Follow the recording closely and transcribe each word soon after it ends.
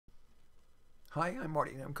Hi, I'm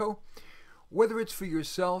Marty Nemko. Whether it's for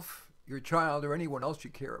yourself, your child, or anyone else you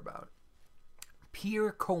care about, peer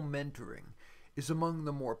co-mentoring is among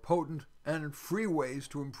the more potent and free ways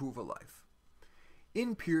to improve a life.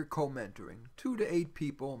 In peer co-mentoring, 2 to 8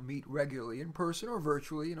 people meet regularly in person or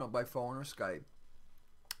virtually, by phone or Skype,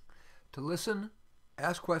 to listen,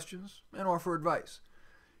 ask questions, and offer advice.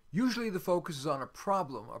 Usually the focus is on a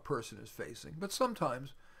problem a person is facing, but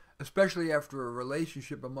sometimes, especially after a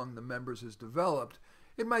relationship among the members is developed,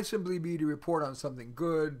 it might simply be to report on something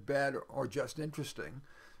good, bad, or just interesting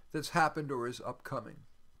that's happened or is upcoming.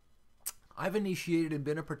 I've initiated and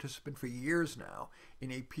been a participant for years now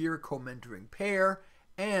in a peer co-mentoring pair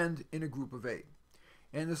and in a group of 8.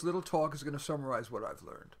 And this little talk is going to summarize what I've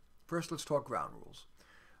learned. First, let's talk ground rules.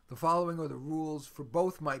 The following are the rules for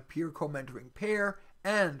both my peer co-mentoring pair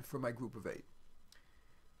and for my group of 8.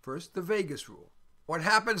 First, the Vegas rule. What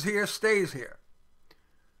happens here stays here.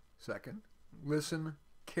 Second, listen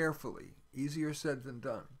carefully. Easier said than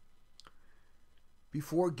done.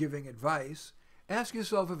 Before giving advice, ask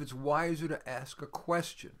yourself if it's wiser to ask a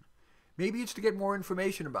question. Maybe it's to get more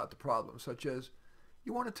information about the problem, such as,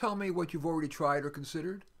 you want to tell me what you've already tried or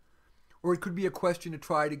considered? Or it could be a question to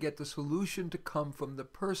try to get the solution to come from the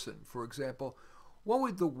person. For example, what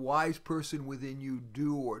would the wise person within you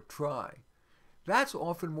do or try? That's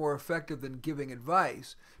often more effective than giving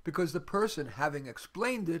advice because the person, having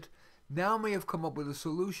explained it, now may have come up with a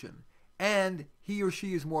solution, and he or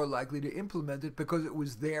she is more likely to implement it because it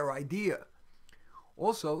was their idea.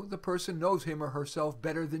 Also, the person knows him or herself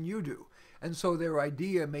better than you do, and so their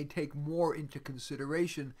idea may take more into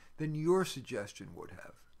consideration than your suggestion would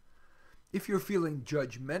have. If you're feeling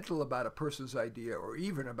judgmental about a person's idea or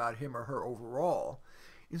even about him or her overall,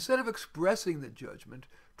 instead of expressing the judgment,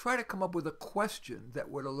 try to come up with a question that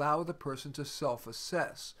would allow the person to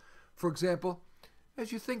self-assess. For example,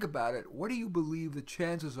 as you think about it, what do you believe the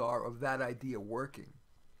chances are of that idea working?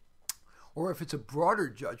 Or if it's a broader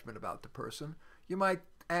judgment about the person, you might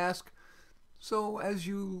ask, so as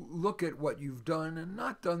you look at what you've done and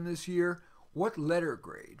not done this year, what letter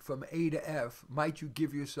grade from A to F might you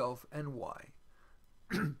give yourself and why?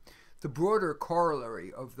 The broader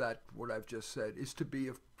corollary of that, what I've just said, is to be,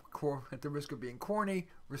 at the risk of being corny,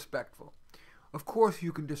 respectful. Of course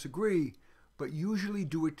you can disagree, but usually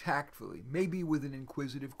do it tactfully, maybe with an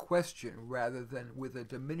inquisitive question rather than with a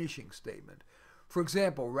diminishing statement. For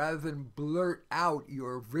example, rather than blurt out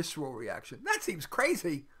your visceral reaction, that seems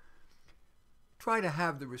crazy, try to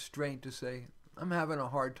have the restraint to say, I'm having a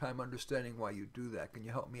hard time understanding why you do that. Can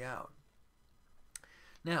you help me out?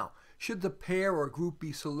 Now, should the pair or group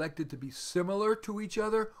be selected to be similar to each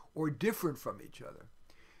other or different from each other?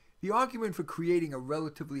 The argument for creating a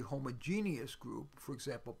relatively homogeneous group, for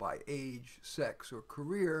example by age, sex, or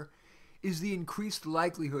career, is the increased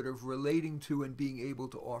likelihood of relating to and being able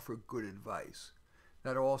to offer good advice.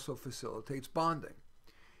 That also facilitates bonding.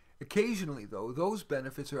 Occasionally, though, those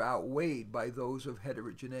benefits are outweighed by those of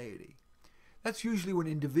heterogeneity. That's usually when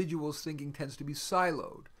individuals' thinking tends to be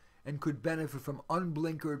siloed and could benefit from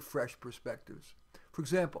unblinkered, fresh perspectives. For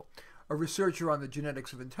example, a researcher on the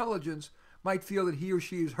genetics of intelligence might feel that he or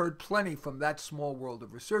she has heard plenty from that small world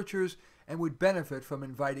of researchers and would benefit from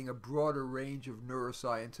inviting a broader range of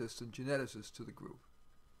neuroscientists and geneticists to the group.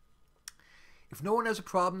 If no one has a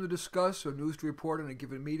problem to discuss or news to report in a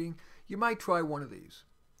given meeting, you might try one of these.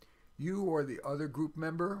 You or the other group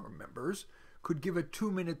member or members could give a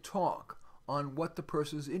 2-minute talk on what the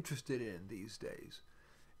person is interested in these days.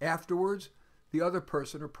 Afterwards, the other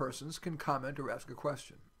person or persons can comment or ask a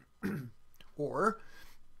question. Or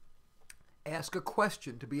ask a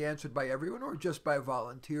question to be answered by everyone or just by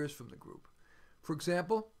volunteers from the group. For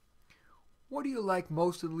example, what do you like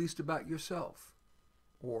most and least about yourself?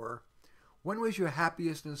 Or, when was your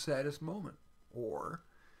happiest and saddest moment? Or,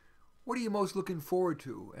 what are you most looking forward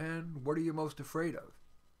to and what are you most afraid of?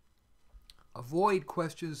 Avoid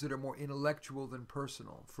questions that are more intellectual than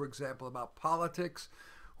personal, for example, about politics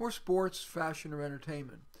or sports, fashion, or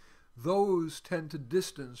entertainment. Those tend to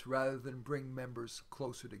distance rather than bring members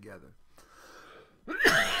closer together.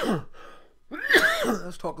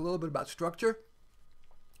 Let's talk a little bit about structure.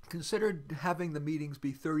 Consider having the meetings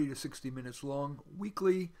be 30 to 60 minutes long,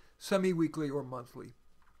 weekly, semi-weekly, or monthly.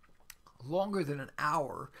 Longer than an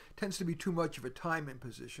hour tends to be too much of a time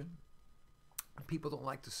imposition. People don't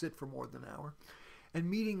like to sit for more than an hour. And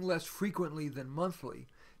meeting less frequently than monthly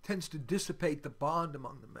tends to dissipate the bond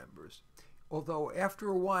among the members, although after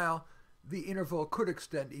a while, the interval could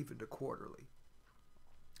extend even to quarterly.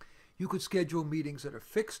 You could schedule meetings at a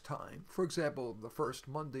fixed time, for example, the first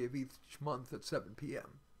Monday of each month at 7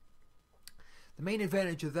 p.m. The main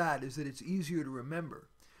advantage of that is that it's easier to remember,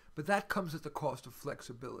 but that comes at the cost of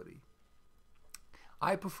flexibility.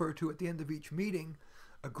 I prefer to, at the end of each meeting,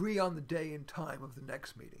 agree on the day and time of the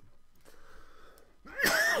next meeting.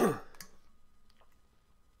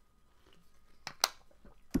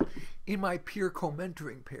 In my peer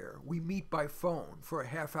co-mentoring pair, we meet by phone for a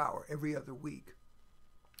half hour every other week,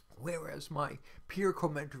 whereas my peer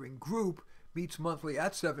co-mentoring group meets monthly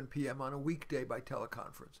at 7 p.m. on a weekday by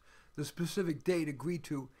teleconference, the specific date agreed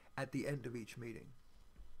to at the end of each meeting.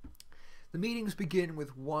 The meetings begin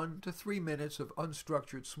with 1 to 3 minutes of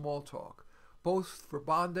unstructured small talk, both for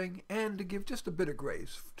bonding and to give just a bit of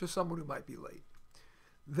grace to someone who might be late.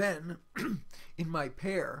 Then, in my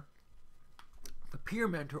pair, the peer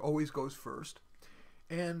mentor always goes first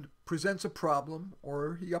and presents a problem,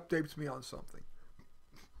 or he updates me on something.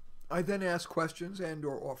 I then ask questions and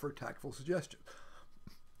or offer tactful suggestions.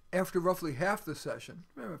 After roughly half the session,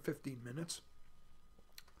 15 minutes,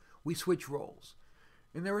 we switch roles.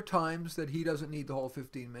 And there are times that he doesn't need the whole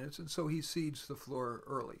 15 minutes, and so he cedes the floor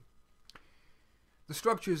early. The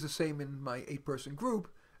structure is the same in my 8-person group,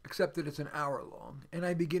 except that it's an hour long, and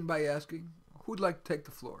I begin by asking, who'd like to take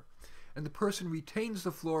the floor? And the person retains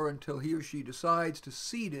the floor until he or she decides to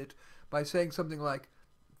cede it by saying something like,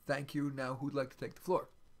 thank you, now who'd like to take the floor?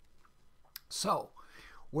 So,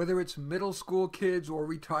 whether it's middle school kids or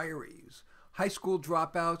retirees, high school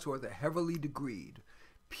dropouts or the heavily degreed,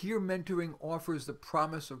 peer mentoring offers the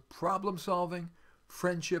promise of problem solving,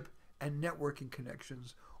 friendship, and networking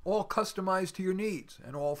connections, all customized to your needs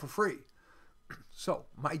and all for free. So,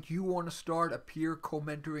 might you want to start a peer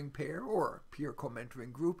co-mentoring pair or a peer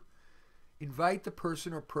co-mentoring group? Invite the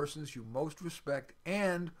person or persons you most respect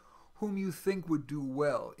and whom you think would do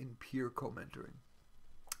well in peer co-mentoring.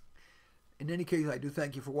 In any case, I do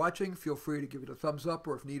thank you for watching. Feel free to give it a thumbs up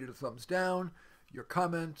or if needed a thumbs down. Your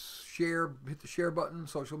comments, share, hit the share button,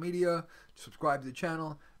 social media, subscribe to the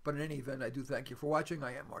channel. But in any event, I do thank you for watching.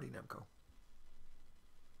 I am Marty Nemko.